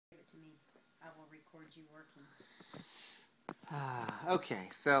record you working. Okay,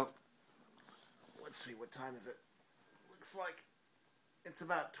 so let's see, what time is it? Looks like it's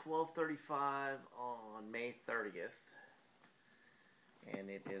about 12:35 on May 30th, and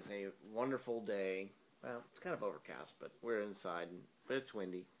it is a wonderful day. Well, it's kind of overcast, but we're inside, but it's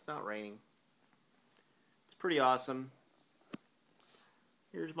windy. It's not raining. It's pretty awesome.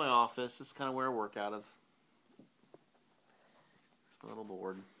 Here's my office. This is kind of where I work out of. A little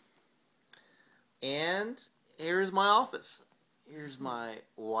bored. And here's my office. Here's my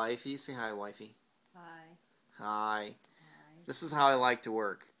wifey. Say hi, wifey. Hi. Hi. Hi. This is how I like to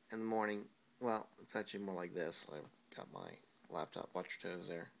work in the morning. Well, it's actually more like this. I've got my laptop. Watch your toes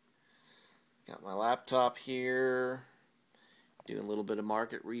there. Got my laptop here. Doing a little bit of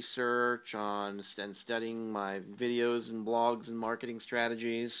market research on and studying my videos and blogs and marketing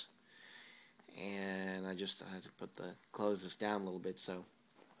strategies. And I had to close this down a little bit so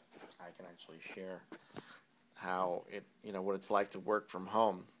I can actually share how what it's like to work from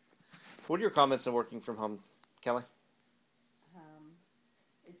home. What are your comments on working from home, Kelly?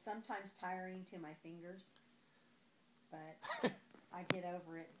 It's sometimes tiring to my fingers, but I get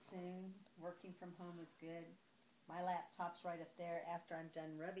over it soon. Working from home is good. My laptop's right up there after I'm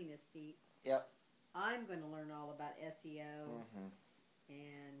done rubbing his feet. Yep. I'm going to learn all about SEO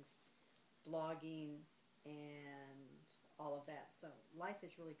and blogging and all of that. So life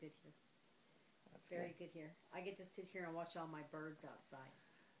is really good here. It's very good here. I get to sit here and watch all my birds outside.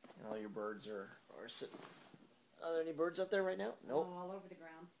 All your birds are sitting. Are there any birds up there right now? Nope. Oh, all over the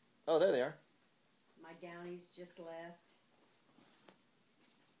ground. Oh, there they are. My downies just left.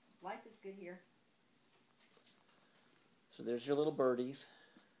 Life is good here. So there's your little birdies.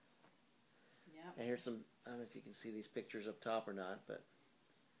 Yep. And here's some, I don't know if you can see these pictures up top or not, but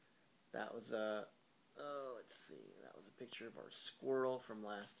that was let's see, that was a picture of our squirrel from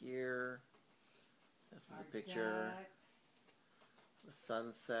last year. This is a picture. Ducks. The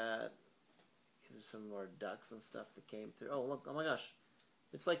sunset. There's some more ducks and stuff that came through. Oh, look, oh my gosh.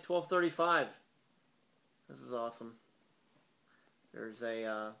 It's like 12:35. This is awesome. There's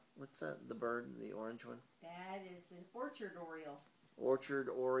a, what's that, the bird, the orange one? That is an orchard oriole. Orchard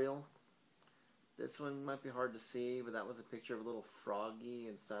oriole. This one might be hard to see, but that was a picture of a little froggy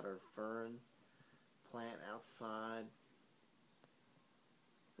inside our fern plant outside.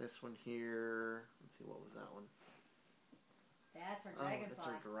 This one here, let's see, what was that one? That's our dragonfly. Oh, that's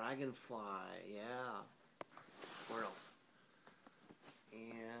our dragonfly, yeah. Where else?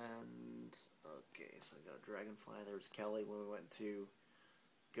 And, okay, so I got a dragonfly. There's Kelly when we went to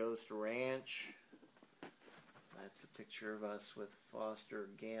Ghost Ranch. That's a picture of us with Foster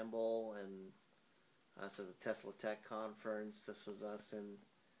Gamble and us at the Tesla Tech Conference. This was us in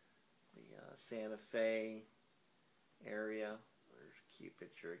the Santa Fe area. There's a cute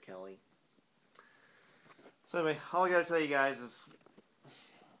picture of Kelly. So anyway, all I got to tell you guys is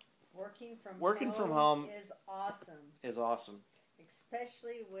working from home is awesome. Is awesome.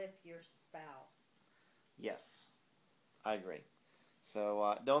 Especially with your spouse. Yes, I agree.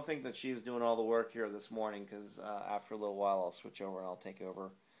 So don't think that she's doing all the work here this morning, because after a little while I'll switch over and I'll take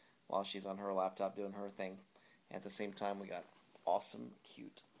over while she's on her laptop doing her thing. And at the same time, we got awesome,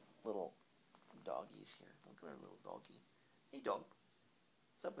 cute little doggies here. Look at our little doggy. Hey, dog.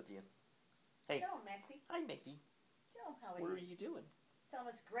 What's up with you? Hey. Tell him, Maxie. Hi, Mickey. Tell him how it is. What are you doing? Tell him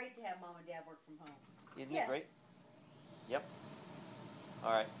it's great to have Mom and Dad work from home. Isn't it great? Yep.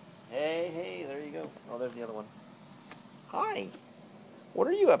 All right. Hey, there you go. Oh, there's the other one. Hi. What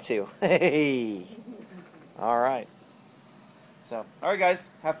are you up to? Hey. All right. So, all right, guys.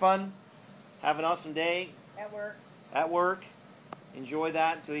 Have fun. Have an awesome day. At work. Enjoy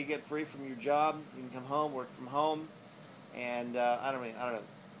that until you get free from your job. You can come home, work from home. And I don't know.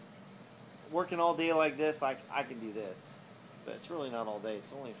 Working all day like this, I can do this. But it's really not all day.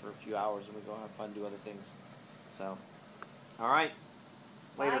 It's only for a few hours, and we go have fun, do other things. So, all right.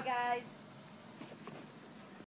 Later. Bye, guys.